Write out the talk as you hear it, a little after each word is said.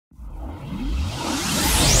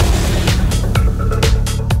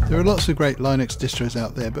There are lots of great Linux distros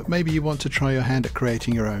out there, but maybe you want to try your hand at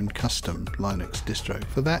creating your own custom Linux distro.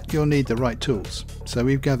 For that, you'll need the right tools. So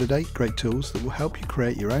we've gathered 8 great tools that will help you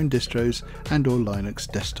create your own distros and or Linux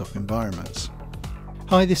desktop environments.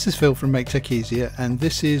 Hi, this is Phil from Make Tech Easier, and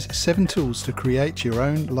this is 7 tools to create your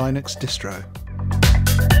own Linux distro.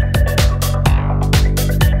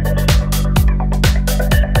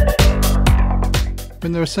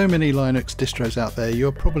 When there are so many Linux distros out there,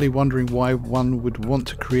 you're probably wondering why one would want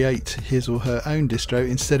to create his or her own distro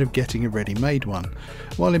instead of getting a ready-made one.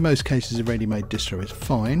 While in most cases a ready-made distro is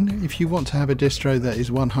fine, if you want to have a distro that is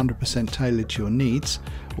 100% tailored to your needs,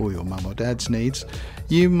 or your mum or dad's needs,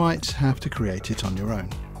 you might have to create it on your own.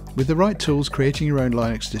 With the right tools, creating your own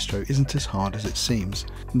Linux distro isn't as hard as it seems,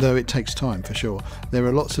 though it takes time for sure. There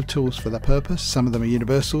are lots of tools for that purpose, some of them are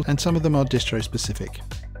universal and some of them are distro specific.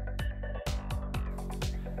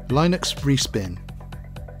 Linux RESPIN.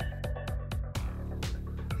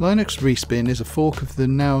 Linux RESPIN is a fork of the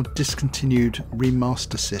now discontinued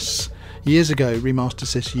RemasterSys. Years ago,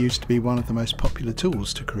 RemasterSys used to be one of the most popular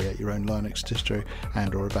tools to create your own Linux distro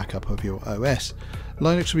and or a backup of your OS.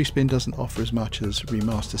 Linux RESPIN doesn't offer as much as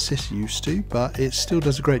RemasterSys used to, but it still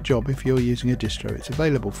does a great job if you're using a distro it's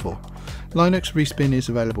available for. Linux RESPIN is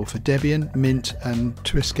available for Debian, Mint and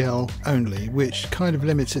Triskel only, which kind of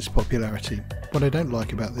limits its popularity. What I don't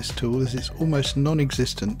like about this tool is its almost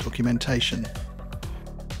non-existent documentation.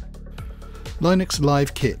 Linux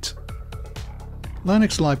Live Kit.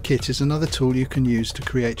 Linux Live Kit is another tool you can use to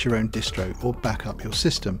create your own distro or back up your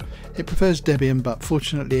system. It prefers Debian, but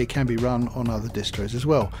fortunately it can be run on other distros as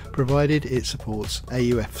well, provided it supports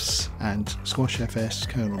AUFs and SquashFS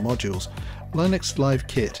kernel modules. Linux Live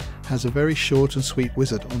Kit has a very short and sweet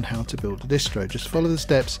wizard on how to build a distro. Just follow the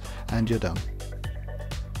steps and you're done.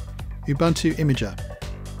 Ubuntu Imager.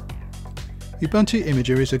 Ubuntu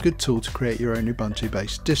Imager is a good tool to create your own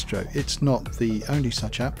Ubuntu-based distro. It's not the only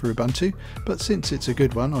such app for Ubuntu, but since it's a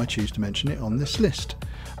good one, I choose to mention it on this list.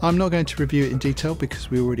 I'm not going to review it in detail because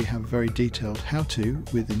we already have a very detailed how-to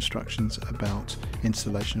with instructions about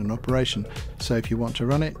installation and operation. So if you want to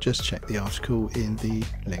run it, just check the article in the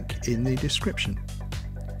link in the description.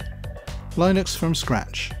 Linux from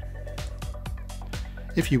scratch.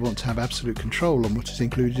 If you want to have absolute control on what is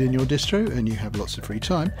included in your distro and you have lots of free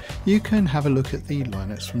time, you can have a look at the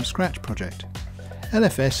Linux from Scratch project.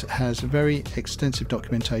 LFS has very extensive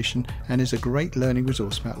documentation and is a great learning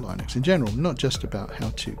resource about Linux in general, not just about how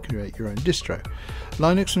to create your own distro.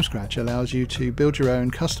 Linux from Scratch allows you to build your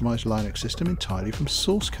own customized Linux system entirely from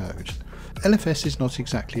source code. LFS is not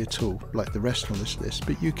exactly a tool like the rest on this list,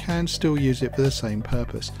 but you can still use it for the same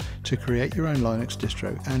purpose, to create your own Linux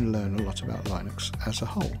distro and learn a lot about Linux as a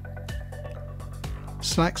whole.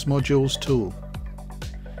 SLAX Modules Tool.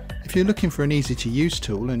 If you're looking for an easy to use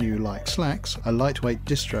tool and you like SLAX, a lightweight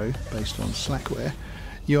distro based on Slackware,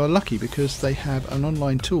 you are lucky because they have an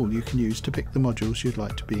online tool you can use to pick the modules you'd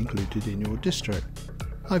like to be included in your distro.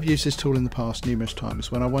 I've used this tool in the past numerous times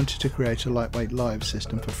when I wanted to create a lightweight live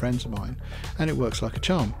system for friends of mine, and it works like a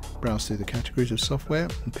charm. Browse through the categories of software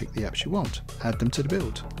and pick the apps you want. Add them to the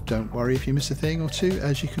build. Don't worry if you miss a thing or two,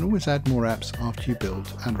 as you can always add more apps after you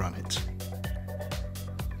build and run it.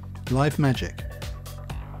 LiveMagic.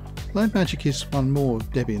 LiveMagic is one more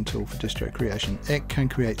Debian tool for distro creation. It can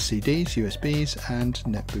create CDs, USBs and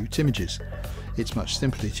netboot images. It's much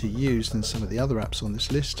simpler to use than some of the other apps on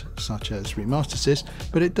this list, such as RemasterSys,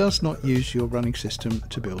 but it does not use your running system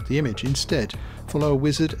to build the image. Instead, follow a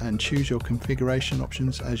wizard and choose your configuration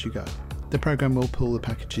options as you go. The program will pull the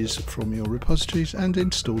packages from your repositories and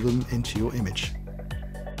install them into your image.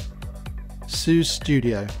 SUSE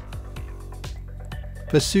Studio.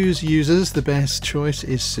 For SUSE users, the best choice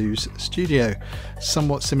is SUSE Studio.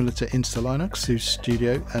 Somewhat similar to Insta-Linux, SUSE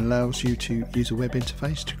Studio allows you to use a web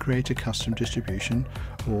interface to create a custom distribution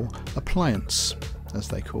or appliance, as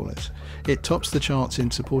they call it. It tops the charts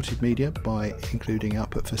in supported media by including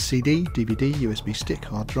output for CD, DVD, USB stick,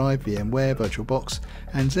 hard drive, VMware, VirtualBox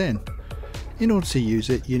and Zen. In order to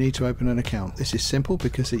use it, you need to open an account. This is simple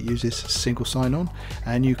because it uses single sign-on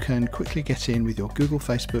and you can quickly get in with your Google,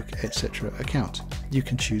 Facebook, etc. account. You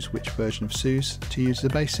can choose which version of SUSE to use as a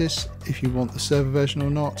basis, if you want the server version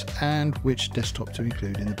or not, and which desktop to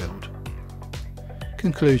include in the build.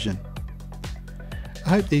 Conclusion. I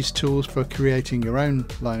hope these tools for creating your own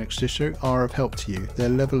Linux distro are of help to you. Their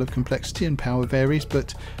level of complexity and power varies,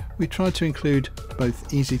 but we tried to include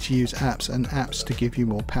both easy to use apps and apps to give you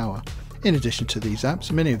more power. In addition to these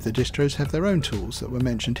apps, many of the distros have their own tools that were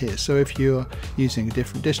mentioned here, so if you're using a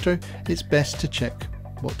different distro, it's best to check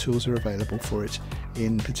what tools are available for it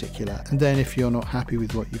in particular, and then if you're not happy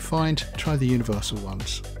with what you find, try the universal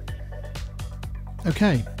ones.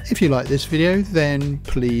 Okay, if you like this video, then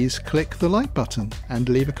please click the like button and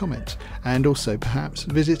leave a comment. And also perhaps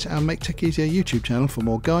visit our Make Tech Easier YouTube channel for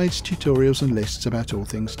more guides, tutorials and lists about all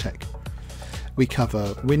things tech. We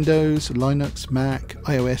cover Windows, Linux, Mac,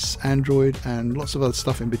 iOS, Android and lots of other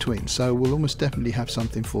stuff in between, so we'll almost definitely have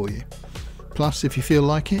something for you. Plus, if you feel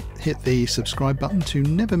like it, hit the subscribe button to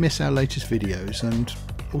never miss our latest videos, and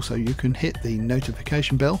also you can hit the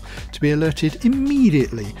notification bell to be alerted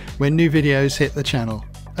immediately when new videos hit the channel.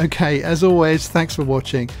 Okay, as always, thanks for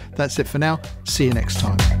watching. That's it for now. See you next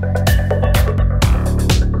time.